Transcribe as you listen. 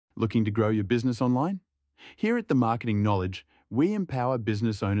Looking to grow your business online? Here at The Marketing Knowledge, we empower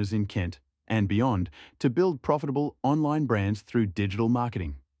business owners in Kent and beyond to build profitable online brands through digital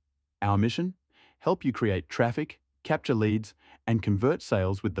marketing. Our mission? Help you create traffic, capture leads, and convert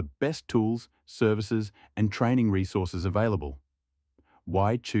sales with the best tools, services, and training resources available.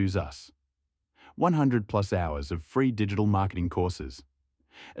 Why choose us? 100 plus hours of free digital marketing courses.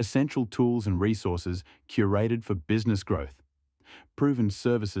 Essential tools and resources curated for business growth. Proven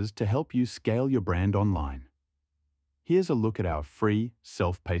services to help you scale your brand online. Here's a look at our free,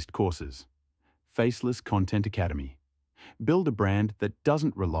 self-paced courses. Faceless Content Academy. Build a brand that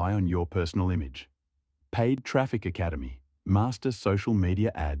doesn't rely on your personal image. Paid Traffic Academy. Master social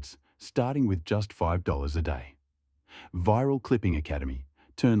media ads, starting with just $5 a day. Viral Clipping Academy.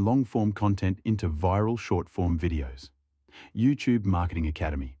 Turn long-form content into viral short-form videos. YouTube Marketing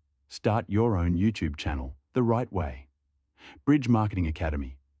Academy. Start your own YouTube channel the right way. Bridge Marketing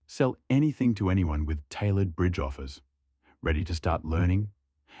Academy. Sell anything to anyone with tailored bridge offers. Ready to start learning?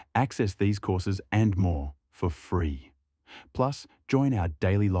 Access these courses and more for free. Plus, join our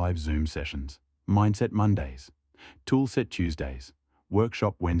daily live Zoom sessions, Mindset Mondays, Toolset Tuesdays,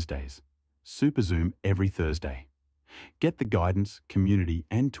 Workshop Wednesdays, Super Zoom every Thursday. Get the guidance, community,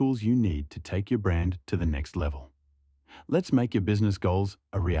 and tools you need to take your brand to the next level. Let's make your business goals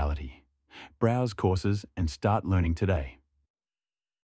a reality. Browse courses and start learning today.